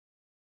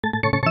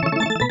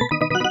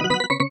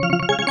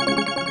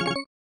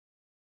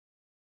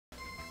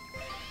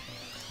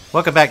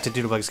Welcome back to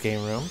Doodlebug's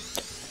Game Room.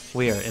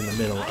 We are in the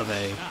middle of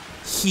a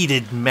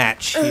heated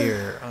match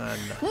here on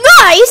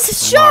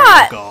Nice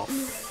shot! Golf.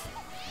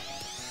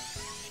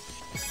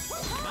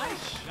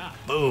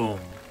 Boom.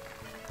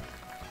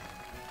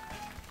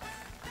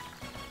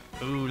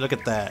 Ooh, look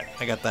at that.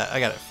 I got that. I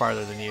got it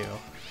farther than you.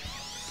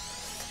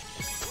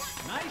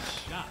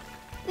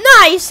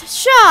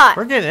 Nice shot!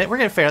 We're getting it. We're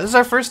getting fair. This is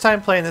our first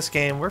time playing this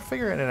game. We're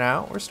figuring it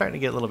out. We're starting to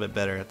get a little bit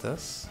better at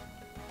this.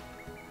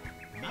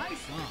 Nice.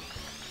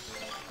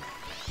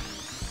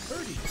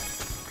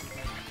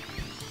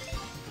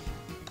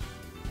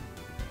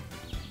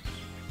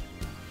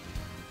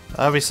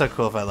 That'd be so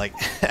cool if I like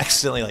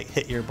accidentally like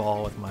hit your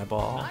ball with my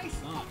ball. Nice.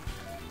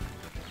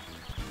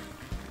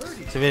 So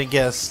if you didn't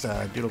guess,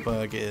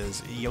 Doodlebug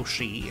is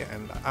Yoshi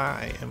and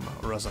I am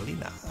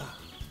Rosalina.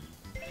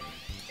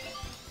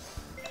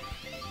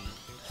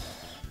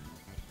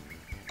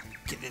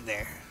 Get in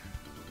there.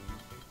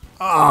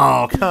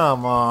 Oh,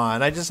 come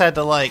on. I just had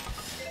to like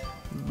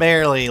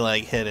barely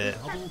like hit it.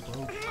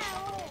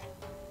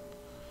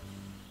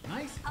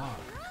 Nice par.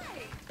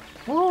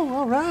 Oh,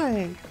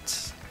 alright.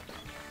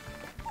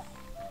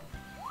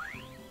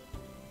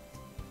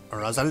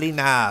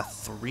 Rosalina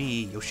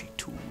 3, Yoshi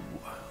 2.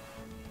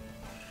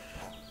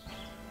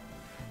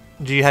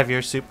 Do you have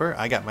your super?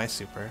 I got my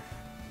super.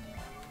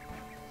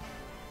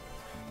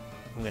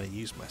 I'm gonna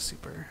use my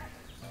super.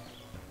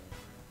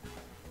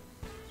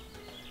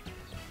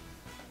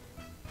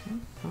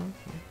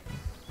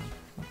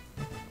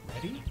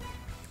 Ready?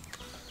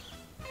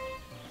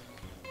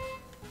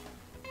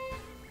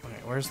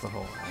 Alright, where's the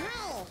hole?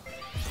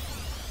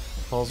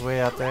 Hole's way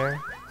out there.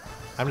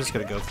 I'm just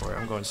gonna go for it.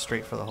 I'm going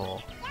straight for the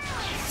hole.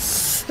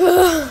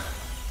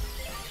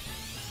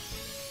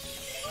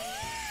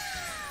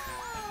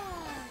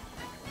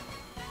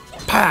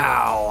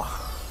 Pow!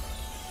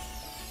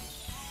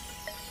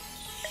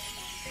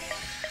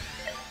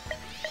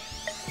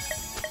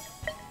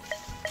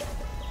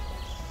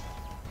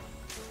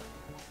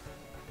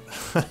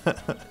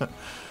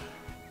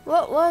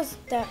 What was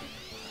that?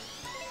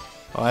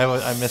 Oh,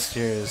 I missed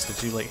yours.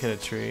 Did you like hit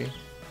a tree?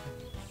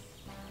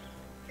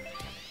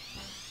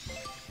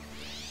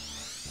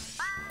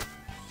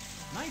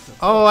 Nice.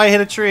 Oh, I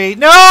hit a tree.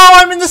 No,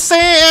 I'm in the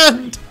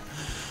sand!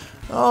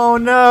 Oh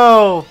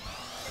no!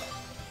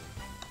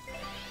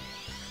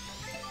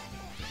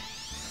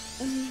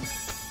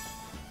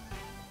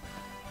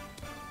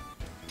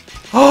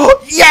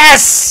 Oh,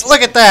 yes!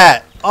 Look at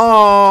that!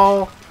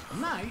 Oh!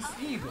 Nice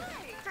eagle.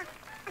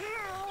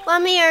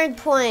 Let me earn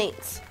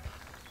points.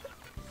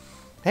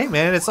 Hey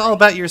man, it's all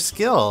about your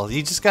skill.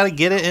 You just gotta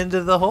get it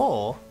into the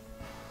hole.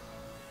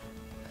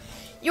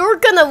 You're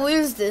gonna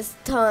lose this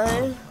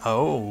time.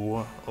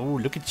 Oh, oh,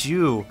 look at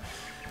you.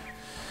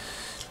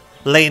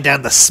 Laying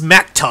down the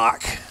smack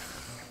talk.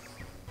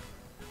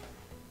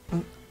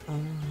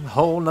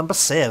 Hole number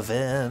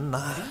 7.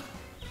 Alright,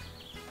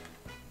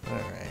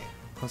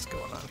 what's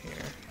going on here?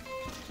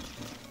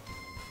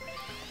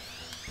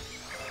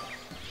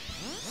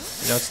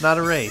 You know, it's not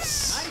a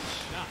race.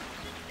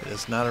 It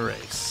is not a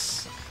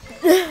race.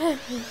 Nice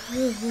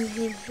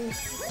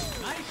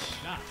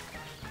shot.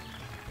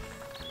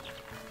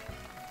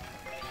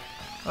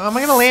 Oh, am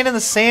I gonna land in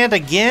the sand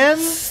again?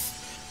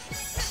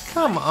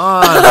 Come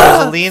on,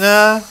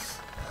 Rosalina.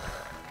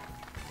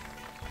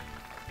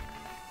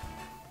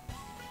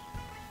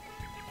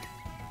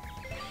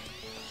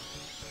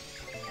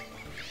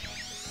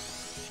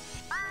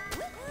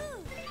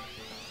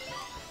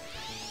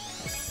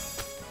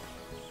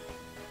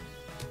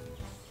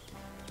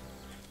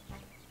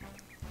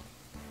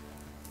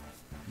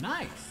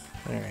 Nice.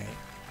 Alright.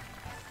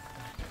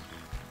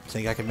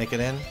 Think I can make it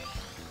in?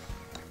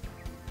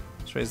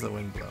 Let's raise the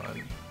wind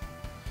blowing.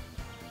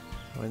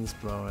 Wind's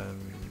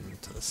blowing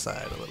to the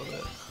side a little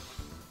bit.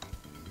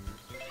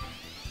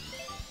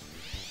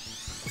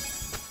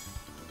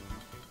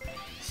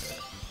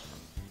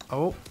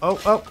 Oh, oh,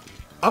 oh,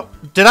 oh!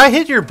 Did I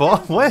hit your ball?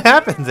 What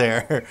happened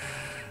there?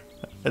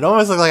 It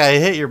almost looked like I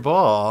hit your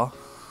ball.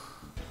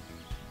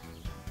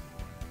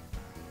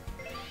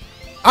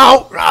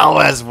 Oh! Oh,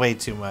 that's way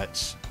too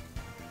much.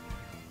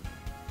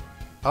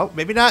 Oh,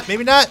 maybe not,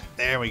 maybe not.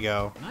 There we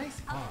go.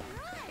 Nice par.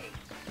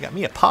 You got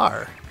me a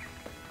par.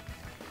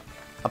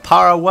 A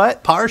par of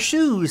what? Par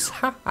shoes.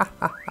 Ha ha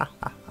ha ha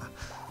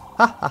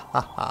ha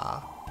ha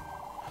ha.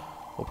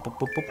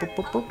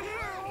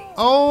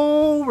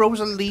 Oh,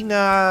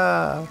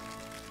 Rosalina.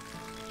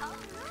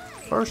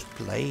 First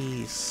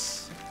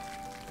place.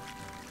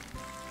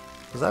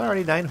 Was that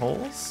already 9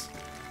 holes?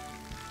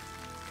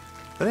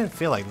 That didn't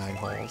feel like 9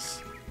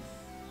 holes.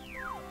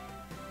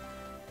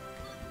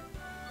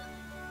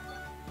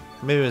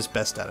 Maybe it was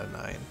best out of 9.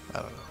 I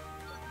don't know.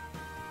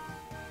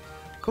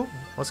 Cool.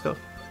 Let's go.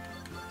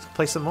 Let's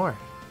play some more.